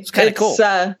 absolutely. It's kind of cool.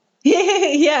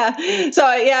 Yeah. So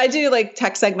I do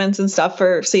tech segments and stuff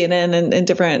for CNN and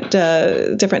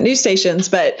different news stations.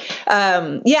 But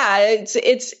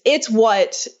it's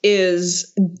what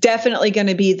is definitely going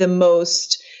to be the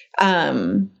most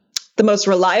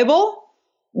reliable,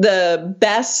 the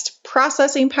best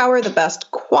processing power, the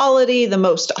best quality, the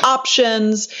most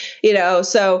options,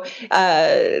 so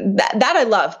that I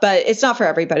love, but it's not for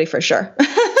everybody for sure.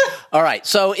 All right.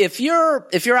 So if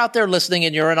you're out there listening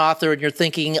and you're an author and you're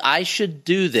thinking, I should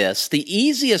do this, the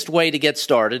easiest way to get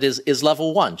started is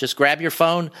level 1. Just grab your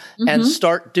phone and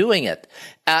start doing it.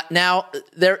 Now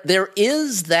there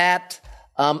is that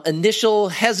initial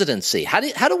hesitancy. How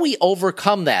do we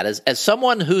overcome that? As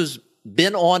someone who's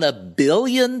been on 1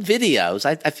 billion videos,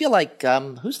 I feel like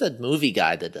who's that movie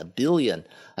guy that 1 billion?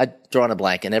 I've drawn a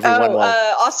blank, and everyone will.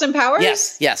 Austin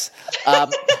Powers. Yes. Oh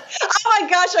my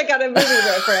gosh, I got a movie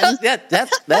reference. Yeah,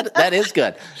 that is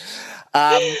good.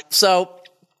 So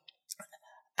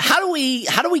how do we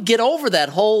get over that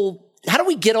whole? How do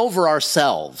we get over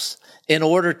ourselves in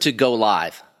order to go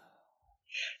live?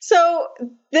 So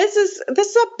this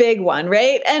is a big one,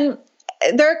 right? And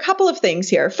there are a couple of things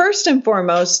here. First and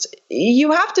foremost,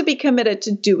 you have to be committed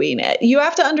to doing it. You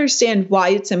have to understand why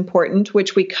it's important,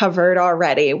 which we covered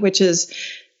already, which is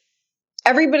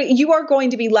you are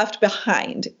going to be left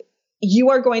behind.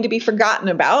 You are going to be forgotten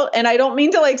about. And I don't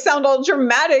mean to sound all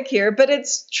dramatic here, but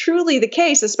it's truly the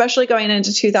case, especially going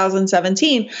into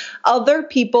 2017. Other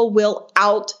people will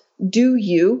outdo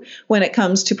you when it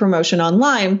comes to promotion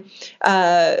online,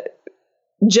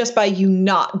 just by you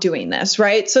not doing this,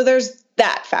 right? So there's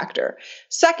that factor.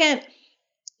 Second,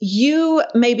 you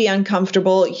may be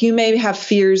uncomfortable. You may have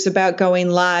fears about going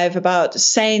live, about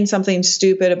saying something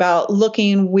stupid, about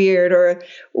looking weird or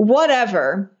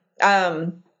whatever.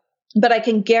 But I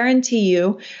can guarantee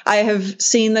you, I have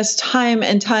seen this time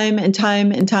and time and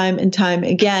time and time and time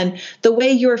again. The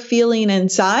way you're feeling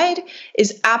inside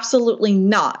is absolutely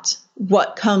not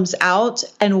what comes out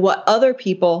and what other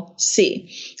people see.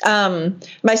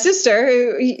 My sister,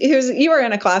 who you were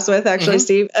in a class with, actually,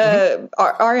 Steve,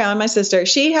 Ariane, my sister,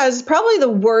 she has probably the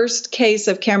worst case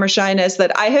of camera shyness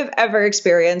that I have ever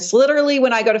experienced. Literally,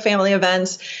 when I go to family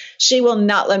events, she will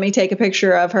not let me take a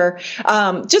picture of her. Just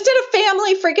at a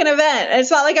family freaking event.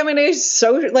 It's not like I'm going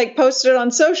to post it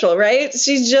on social, right?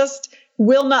 She's just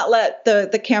will not let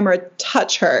the camera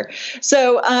touch her.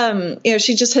 So,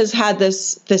 she just has had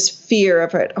this fear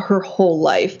of it her whole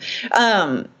life.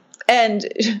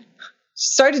 And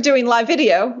started doing live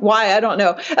video. Why? I don't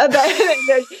know.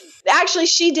 But actually,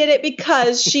 she did it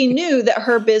because she knew that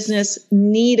her business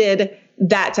needed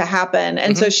that to happen.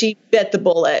 And so she bit the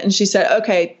bullet and she said,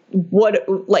 okay,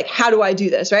 how do I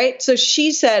do this? Right. So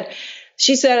she said,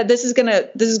 this is going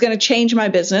to change my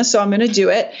business. So I'm going to do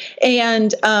it.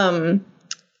 And,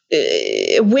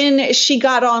 when she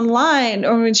got online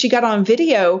or when she got on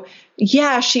video,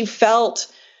 she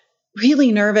felt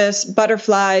really nervous,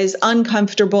 butterflies,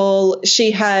 uncomfortable.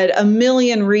 She had a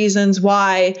million reasons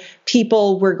why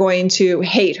people were going to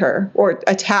hate her or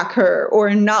attack her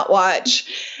or not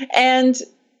watch. And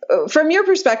from your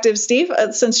perspective, Steve,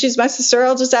 since she's my sister,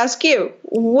 I'll just ask you,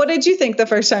 what did you think the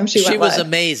first time she went live? She was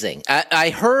amazing.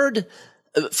 I heard...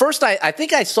 First, I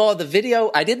think I saw the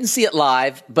video. I didn't see it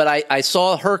live, but I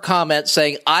saw her comment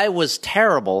saying I was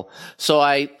terrible. So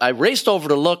I raced over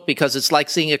to look because it's like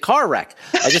seeing a car wreck.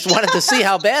 I just wanted to see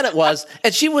how bad it was.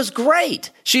 And she was great.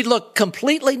 She looked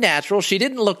completely natural. She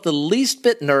didn't look the least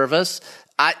bit nervous.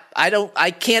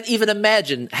 I can't even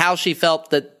imagine how she felt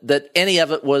that any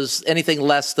of it was anything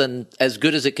less than as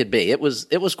good as it could be. It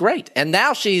was great. And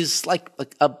now she's like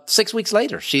 6 weeks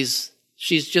later, she's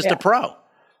just a pro.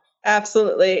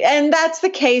 Absolutely. And that's the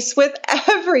case with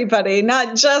everybody,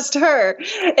 not just her.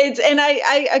 I've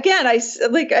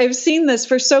seen this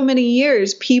for so many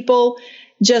years. People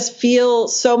just feel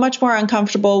so much more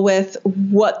uncomfortable with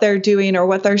what they're doing or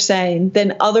what they're saying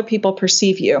than other people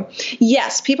perceive you.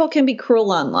 Yes, people can be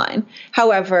cruel online.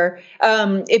 However,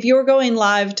 if you're going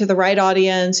live to the right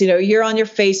audience, you're on your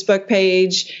Facebook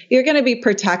page, you're going to be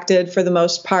protected for the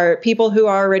most part. People who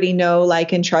already know,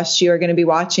 like, and trust you are going to be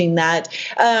watching that.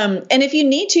 And if you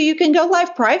need to, you can go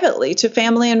live privately to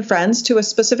family and friends, to a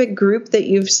specific group that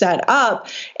you've set up,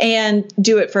 and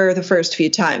do it for the first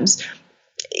few times.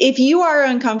 If you are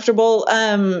uncomfortable,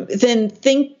 then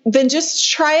just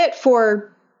try it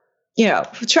for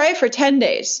 10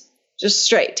 days, just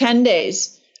straight 10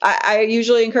 days. I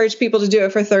usually encourage people to do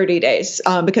it for 30 days,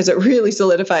 because it really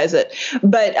solidifies it.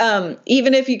 But,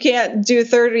 even if you can't do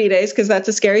 30 days, because that's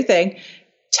a scary thing,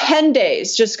 10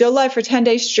 days, just go live for 10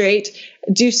 days straight,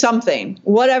 do something,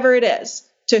 whatever it is,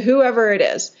 to whoever it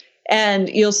is. And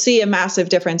you'll see a massive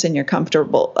difference in your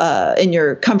in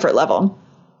your comfort level.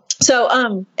 So,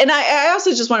 and I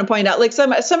also just want to point out, like,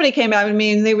 somebody came out to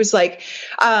me and they was like,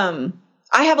 I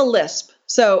have a lisp,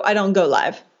 so I don't go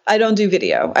live. I don't do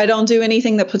video. I don't do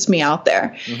anything that puts me out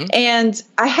there. And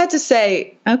I had to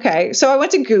say, okay. So I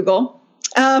went to Google,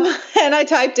 and I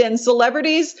typed in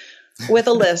celebrities with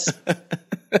a lisp.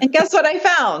 And guess what I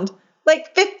found?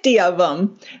 Like 50 of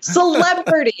them.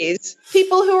 Celebrities,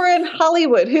 people who are in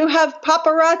Hollywood, who have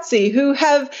paparazzi, who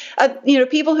have,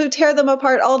 people who tear them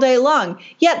apart all day long.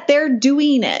 Yet they're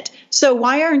doing it. So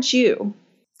why aren't you?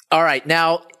 All right.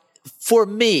 Now, for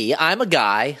me, I'm a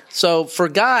guy. So for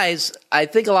guys, I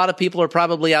think a lot of people are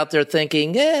probably out there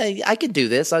thinking, I can do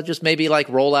this. I'll just maybe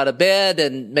roll out of bed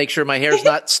and make sure my hair's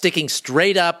not sticking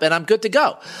straight up and I'm good to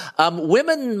go.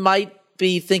 Women might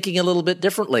be thinking a little bit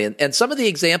differently. And some of the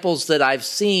examples that I've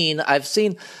seen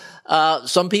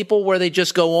some people where they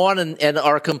just go on and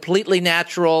are completely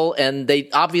natural, and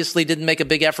they obviously didn't make a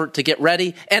big effort to get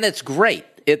ready. And it's great.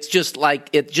 It's just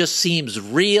it just seems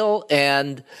real,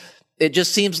 and it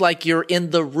just seems like you're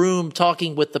in the room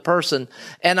talking with the person.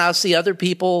 And I'll see other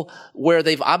people where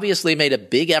they've obviously made a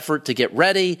big effort to get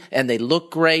ready, and they look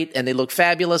great and they look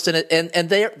fabulous in it. And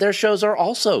their shows are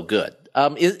also good.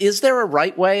 Is there a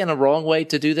right way and a wrong way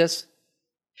to do this?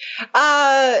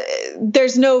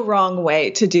 There's no wrong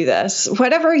way to do this.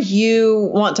 Whatever you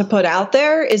want to put out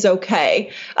there is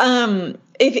okay.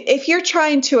 If you're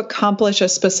trying to accomplish a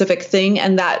specific thing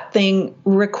and that thing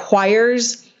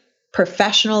requires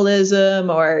professionalism,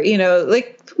 or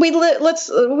we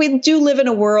do live in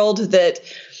a world that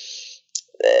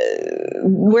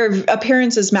where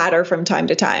appearances matter from time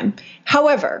to time.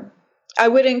 However, I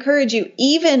would encourage you,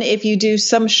 even if you do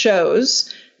some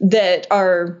shows that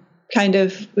are kind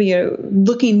of,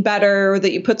 looking better, or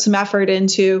that you put some effort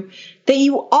into, that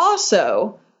you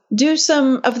also do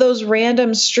some of those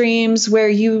random streams where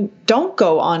you don't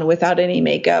go on without any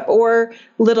makeup or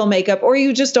little makeup, or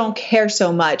you just don't care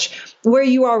so much, where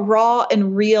you are raw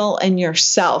and real and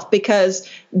yourself, because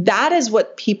that is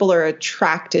what people are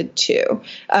attracted to.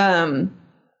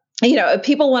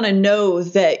 People want to know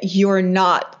that you're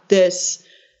not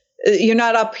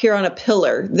up here on a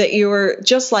pillar, that you're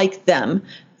just like them,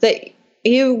 that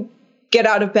you get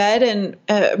out of bed and,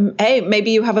 hey,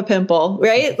 maybe you have a pimple,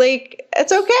 right? Like,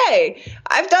 it's okay.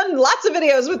 I've done lots of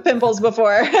videos with pimples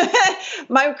before.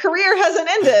 My career hasn't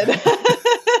ended.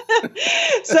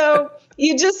 So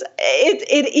I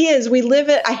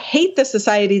hate the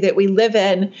society that we live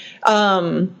in,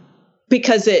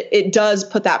 because it does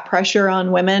put that pressure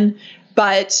on women.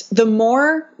 But the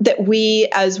more that we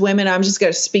as women, I'm just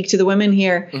going to speak to the women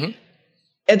here,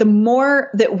 the more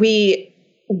that we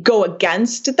go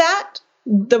against that,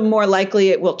 the more likely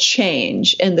it will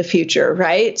change in the future,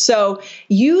 right? So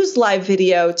use live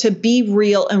video to be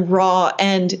real and raw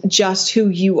and just who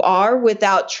you are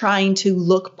without trying to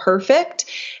look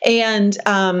perfect. And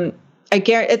I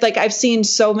guarantee, I've seen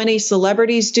so many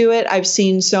celebrities do it. I've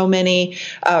seen so many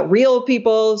real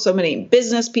people, so many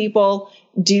business people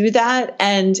do that,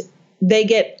 and they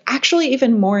get actually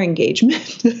even more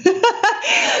engagement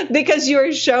because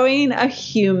you're showing a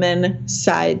human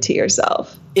side to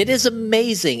yourself. It is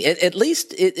amazing. At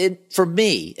least for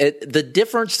me, the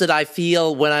difference that I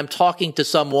feel when I'm talking to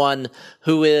someone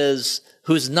who's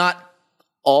not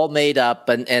all made up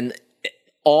and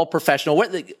all professional,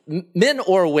 whether men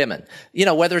or women,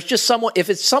 whether it's just if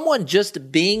it's someone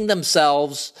just being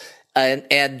themselves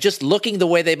and just looking the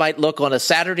way they might look on a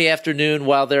Saturday afternoon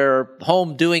while they're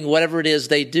home doing whatever it is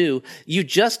they do, you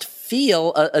just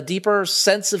feel a deeper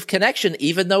sense of connection,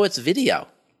 even though it's video.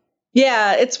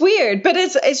 Yeah, it's weird, but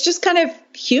it's just kind of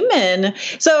human.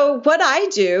 So what I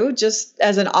do, just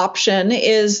as an option,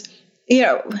 is,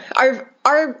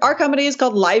 our company is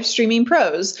called Live Streaming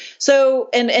Pros. So,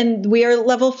 and we are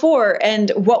level 4.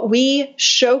 And what we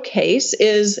showcase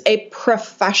is a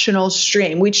professional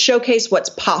stream. We showcase what's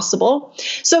possible.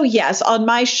 So yes, on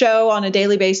my show on a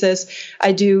daily basis,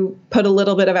 I do put a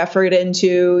little bit of effort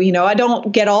into, I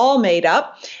don't get all made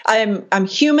up. I'm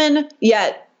human,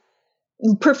 yet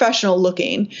professional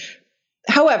looking.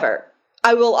 However,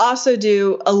 I will also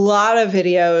do a lot of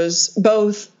videos,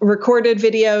 both recorded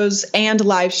videos and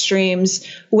live streams,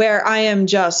 where I am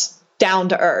just down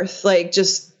to earth, like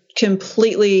just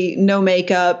completely no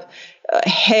makeup,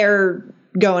 hair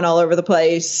going all over the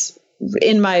place,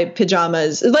 in my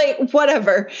pajamas, like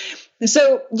whatever.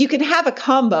 So you can have a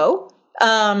combo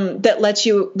that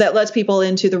lets people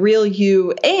into the real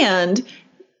you and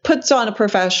puts on a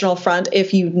professional front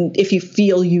if you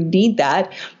feel you need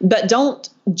that, but don't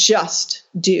just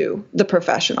do the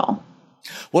professional.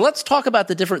 Well, let's talk about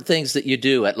the different things that you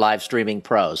do at Live Streaming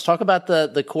Pros. Talk about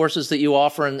the courses that you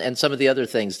offer and some of the other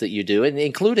things that you do, and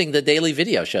including the daily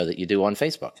video show that you do on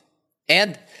Facebook.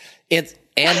 And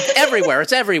everywhere.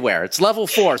 It's everywhere. It's level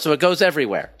 4, so it goes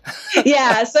everywhere.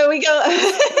 Yeah. So we go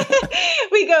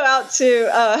out to,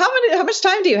 how much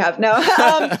time do you have? No.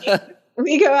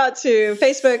 We go out to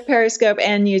Facebook, Periscope,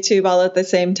 and YouTube all at the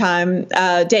same time,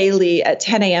 daily at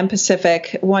 10 a.m.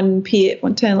 Pacific, 1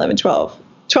 p.m., 10, 11, 12.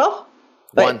 12?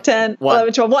 Wait, 10,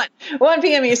 11, 12, 1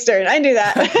 p.m. Eastern. I knew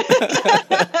that.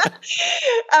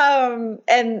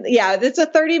 And yeah, it's a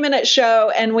 30-minute show,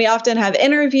 and we often have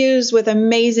interviews with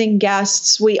amazing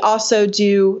guests. We also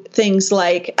do things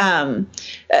like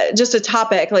just a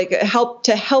topic, like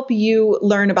help you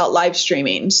learn about live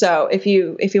streaming. So if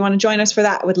you want to join us for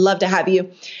that, I would love to have you.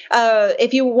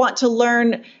 If you want to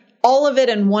learn all of it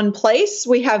in one place,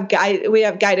 we have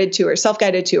guided tours,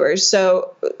 self-guided tours.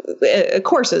 So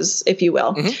courses, if you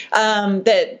will,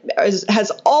 that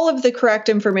has all of the correct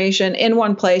information in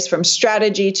one place, from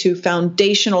strategy to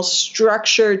foundational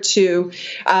structure to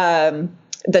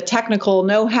the technical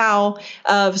know-how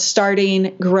of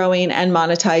starting, growing, and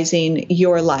monetizing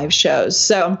your live shows.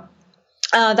 So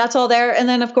that's all there. And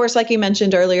then, of course, like you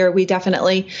mentioned earlier, we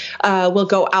definitely will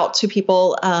go out to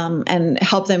people and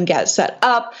help them get set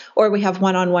up, or we have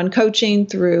one-on-one coaching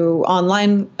through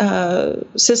online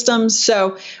systems.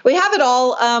 So we have it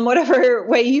all. Whatever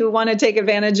way you want to take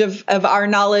advantage of our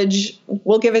knowledge,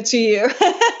 we'll give it to you.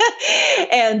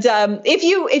 And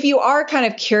if you are kind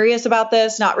of curious about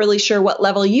this, not really sure what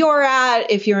level you're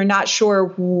at, if you're not sure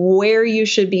where you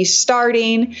should be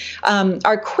starting,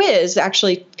 our quiz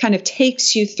actually kind of takes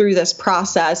takes you through this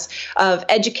process of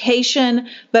education,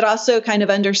 but also kind of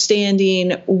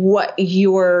understanding what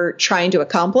you're trying to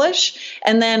accomplish.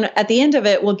 And then at the end of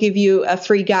it, we'll give you a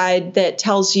free guide that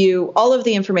tells you all of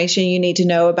the information you need to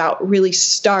know about really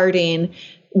starting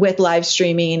with live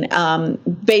streaming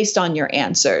based on your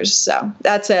answers. So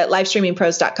that's at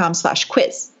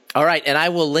livestreamingpros.com/quiz. All right, and I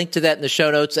will link to that in the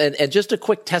show notes. And just a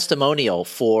quick testimonial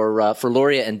for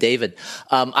Loria and David.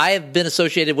 I have been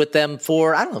associated with them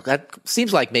for, I don't know, that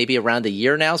seems like maybe around a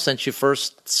year now since you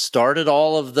first started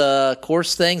all of the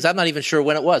course things. I'm not even sure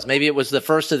when it was. Maybe it was the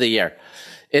first of the year.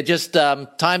 It just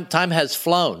time has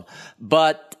flown.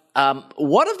 But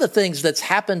one of the things that's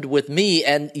happened with me,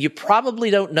 and you probably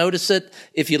don't notice it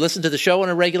if you listen to the show on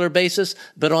a regular basis,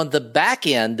 but on the back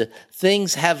end,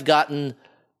 things have gotten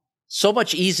so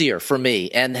much easier for me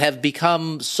and have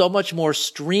become so much more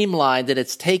streamlined that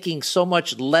it's taking so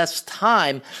much less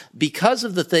time because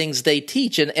of the things they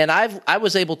teach. And I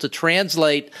was able to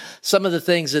translate some of the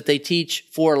things that they teach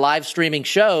for live streaming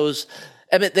shows.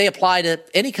 I mean, they apply to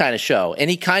any kind of show,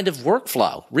 any kind of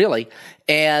workflow, really.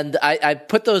 And I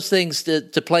put those things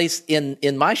to place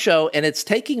in my show, and it's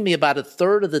taking me about a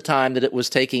third of the time that it was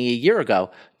taking a year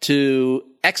ago to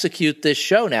execute this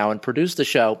show now and produce the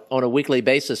show on a weekly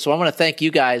basis. So I want to thank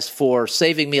you guys for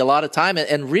saving me a lot of time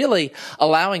and really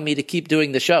allowing me to keep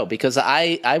doing the show, because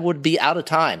I would be out of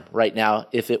time right now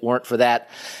if it weren't for that.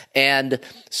 And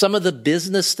some of the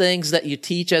business things that you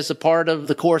teach as a part of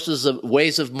the courses of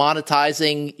ways of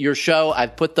monetizing your show,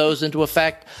 I've put those into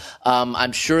effect.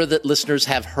 I'm sure that listeners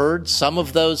have heard some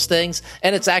of those things,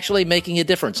 and it's actually making a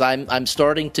difference. I'm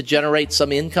starting to generate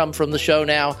some income from the show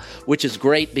now, which is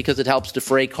great because it helps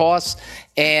defray costs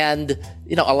and,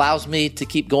 allows me to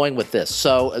keep going with this.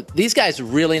 So these guys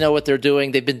really know what they're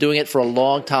doing. They've been doing it for a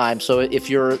long time. So if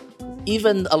you're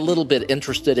even a little bit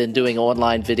interested in doing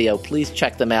online video, please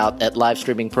check them out at Live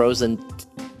Streaming Pros and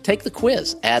take the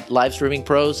quiz at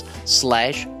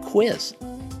livestreamingpros.com/quiz.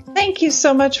 Thank you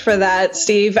so much for that,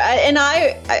 Steve. And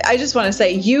I just want to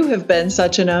say you have been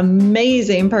such an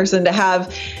amazing person to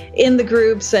have in the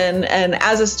groups and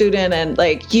as a student, and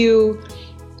like you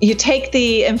take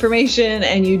the information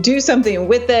and you do something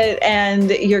with it and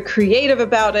you're creative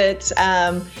about it.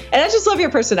 And I just love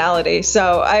your personality.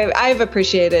 So I've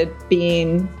appreciated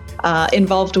being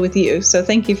involved with you. So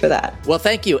thank you for that. Well,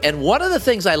 thank you. And one of the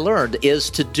things I learned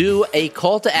is to do a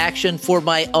call to action for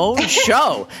my own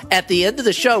show at the end of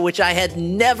the show, which I had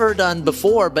never done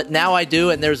before, but now I do.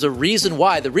 And there's a reason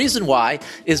why. The reason why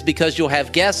is because you'll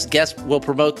have guests. Guests will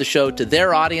promote the show to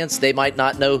their audience. They might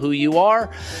not know who you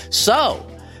are. So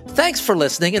thanks for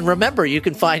listening. And remember, you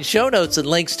can find show notes and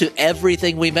links to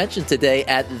everything we mentioned today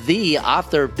at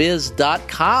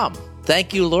theauthorbiz.com.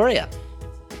 Thank you, Loria.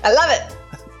 I love it.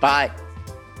 Bye.